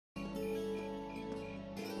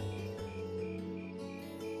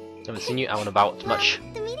Haven't seen you out and about much.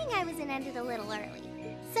 The meeting I was in ended a little early,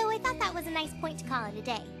 so I thought that was a nice point to call it a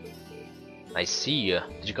day. I see.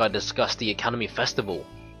 Did you guys discuss the Academy Festival?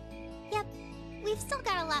 Yep. We've still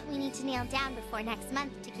got a lot we need to nail down before next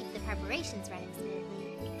month to keep the preparations running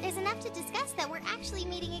smoothly. There's enough to discuss that we're actually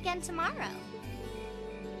meeting again tomorrow.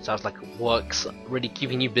 Sounds like work's really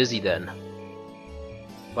keeping you busy then.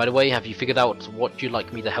 By the way, have you figured out what you'd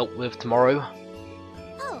like me to help with tomorrow?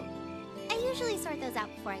 Oh, I usually sort those out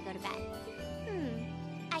before I go to bed.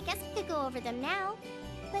 I guess I could go over them now,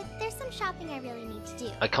 but there's some shopping I really need to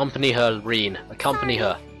do. Accompany her, Reen. Accompany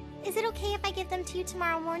her. Is it okay if I give them to you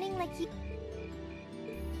tomorrow morning like you...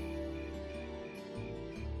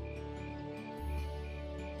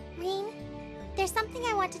 Reen, there's something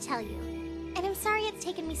I want to tell you. And I'm sorry it's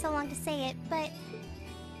taken me so long to say it, but...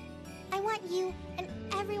 I want you and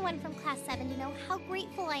everyone from Class 7 to know how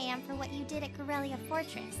grateful I am for what you did at Corellia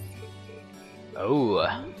Fortress. Oh.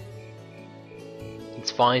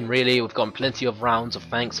 It's fine, really. We've gotten plenty of rounds of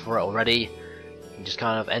thanks for it already. We just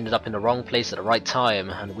kind of ended up in the wrong place at the right time,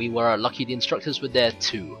 and we were lucky the instructors were there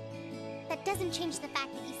too. That doesn't change the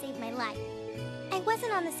fact that you saved my life. I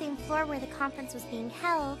wasn't on the same floor where the conference was being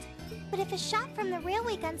held, but if a shot from the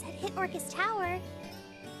railway guns had hit Orcus Tower,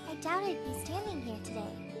 I doubt I'd be standing here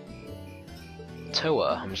today.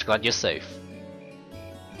 Towa, I'm just glad you're safe.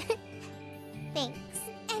 Thanks.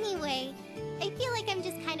 Anyway, I feel like I'm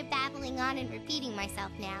just kind of babbling on and repeating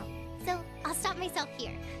myself now, so I'll stop myself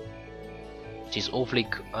here. She's awfully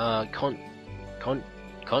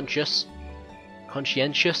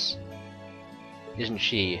conscientious, isn't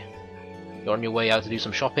she? You're on your way out to do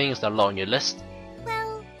some shopping. Is that a lot on your list?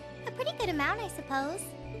 Well, a pretty good amount, I suppose.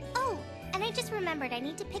 Oh, and I just remembered I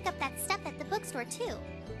need to pick up that stuff at the bookstore too.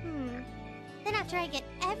 Then after I get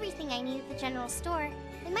everything I need at the general store,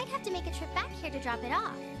 I might have to make a trip back here to drop it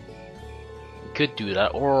off. You could do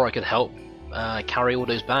that, or I could help carry all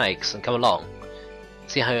those bags and come along.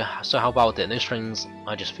 How about it? No strings.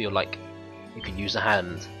 I just feel like you could use a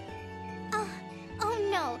hand. Oh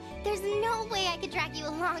no, there's no way I could drag you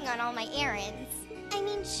along on all my errands. I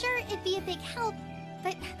mean, sure, it'd be a big help,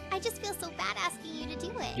 but I just feel so bad asking you to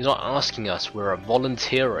do it. You're not asking us, we're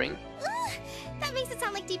volunteering. That makes it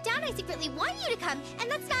sound like deep down I secretly want you to come, and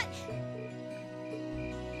that's not...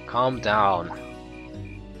 Calm down.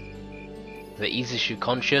 The easy issue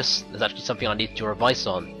conscious, there's actually something I need your advice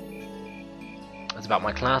on. It's about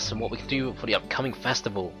my class and what we can do for the upcoming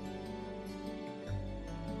festival.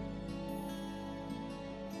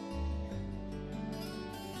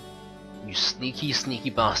 You sneaky, sneaky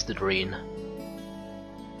bastard, Reen.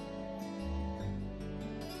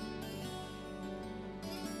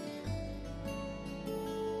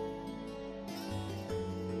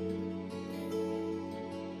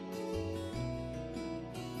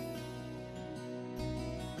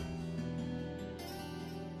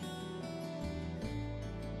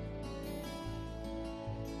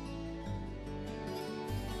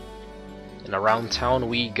 And around town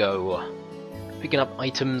we go, picking up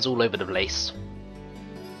items all over the place.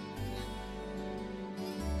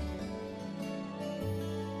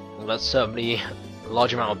 Well, that's certainly a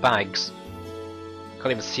large amount of bags.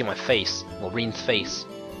 Can't even see my face, or Reen's face.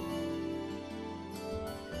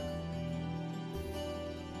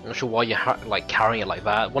 I'm not sure why you're like carrying it like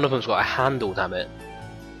that. One of them's got a handle, damn it.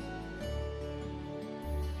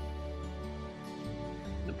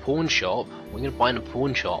 The pawn shop? We're gonna buy in a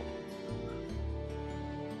pawn shop.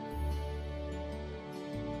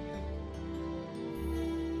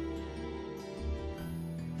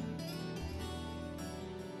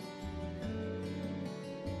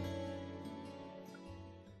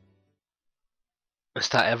 Is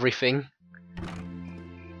that everything?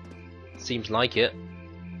 Seems like it.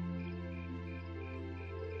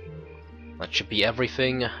 That should be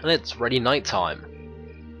everything, and it's already night time.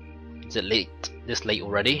 Is it this late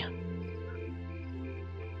already?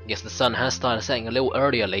 Guess the sun has started setting a little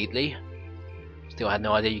earlier lately. Still had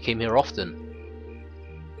no idea you came here often.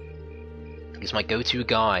 He's my go-to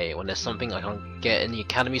guy when there's something I can't get in the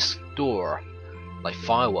Academy store, like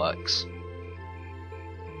fireworks.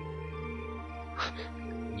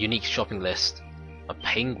 Unique shopping list. A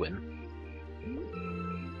penguin?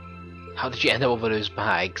 How did you end up with those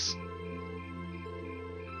bags?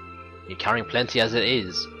 You're carrying plenty as it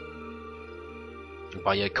is.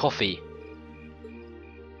 Buy your coffee.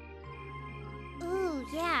 Ooh,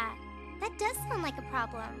 yeah. That does sound like a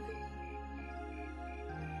problem.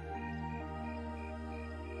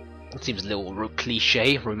 It seems a little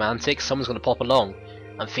cliche, romantic. Someone's gonna pop along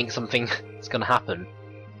and think something is gonna happen.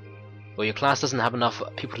 Well, your class doesn't have enough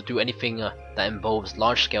people to do anything that involves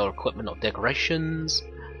large-scale equipment or decorations.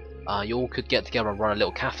 You all could get together and run a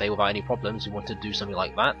little cafe without any problems. You want to do something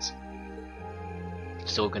like that.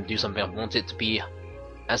 Still can do something. I want it to be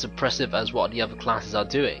as impressive as what the other classes are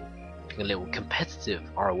doing. A little competitive,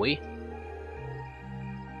 are we?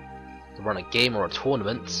 To run a game or a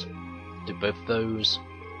tournament. Do both of those.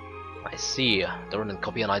 I see. They're running a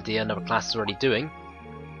copy an idea another class is already doing.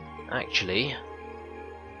 Actually,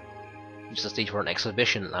 used the stage for an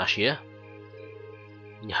exhibition last year.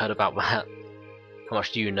 You heard about that? How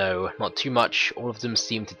much do you know? Not too much. All of them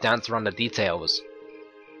seem to dance around the details.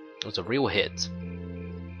 It was a real hit.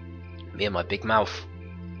 Me and my big mouth.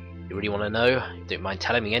 You really want to know? You don't mind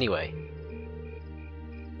telling me anyway.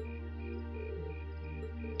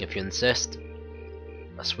 If you insist.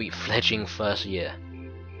 A sweet fledgling first year.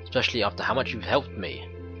 Especially after how much you've helped me.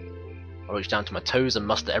 I reached down to my toes and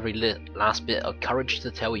mustered every last bit of courage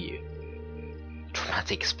to tell you.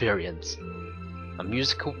 Traumatic experience. A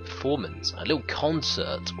musical performance. A little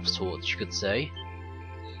concert of sorts, you could say.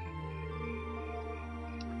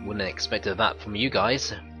 Wouldn't have expected that from you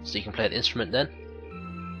guys. So you can play an instrument then?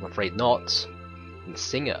 I'm afraid not. And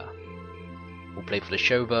singer. We'll play for the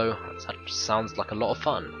show though. That sounds like a lot of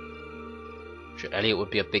fun. I'm sure Elliot would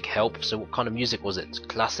be a big help. So what kind of music was it?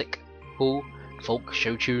 Classic? Cool? Folk?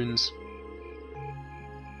 Show tunes?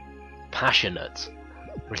 Passionate?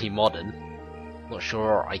 Really modern? Not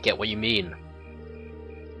sure I get what you mean.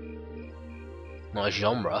 Not a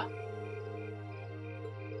genre?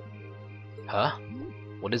 Huh?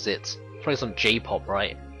 What is it? Probably some J-pop,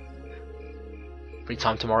 right? Free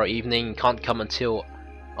time tomorrow evening. Can't come until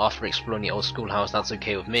after exploring the old schoolhouse. That's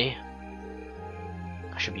okay with me.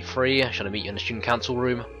 I should be free. Should I meet you in the student council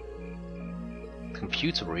room?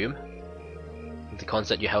 Computer room? The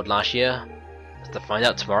concert you held last year? Have to find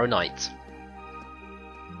out tomorrow night.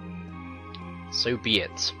 So be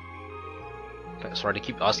it. Sorry to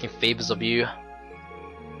keep asking favors of you.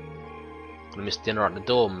 Gonna miss dinner at the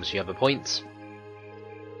dorms. You have a point?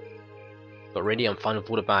 But really, I'm fine with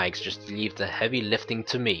all the bags. Just leave the heavy lifting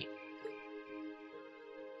to me.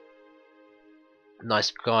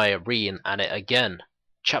 Nice guy, Reen at it again.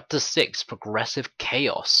 Chapter 6, Progressive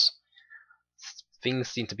Chaos. Things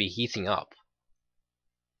seem to be heating up.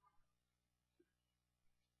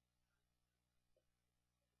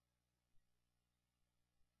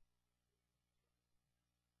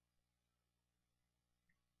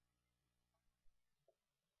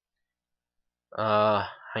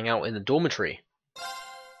 Hang out in the dormitory.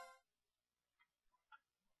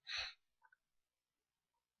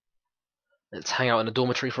 Let's hang out in the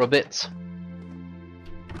dormitory for a bit.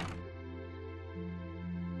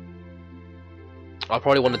 I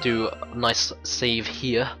probably want to do a nice save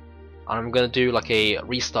here. I'm going to do like a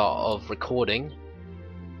restart of recording.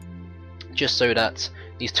 Just so that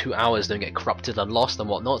these 2 hours don't get corrupted and lost and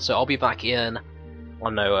whatnot. So I'll be back in, I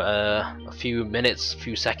don't know, a few minutes, a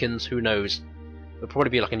few seconds, who knows. It'll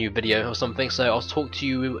probably be like a new video or something, so I'll talk to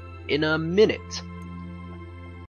you in a minute.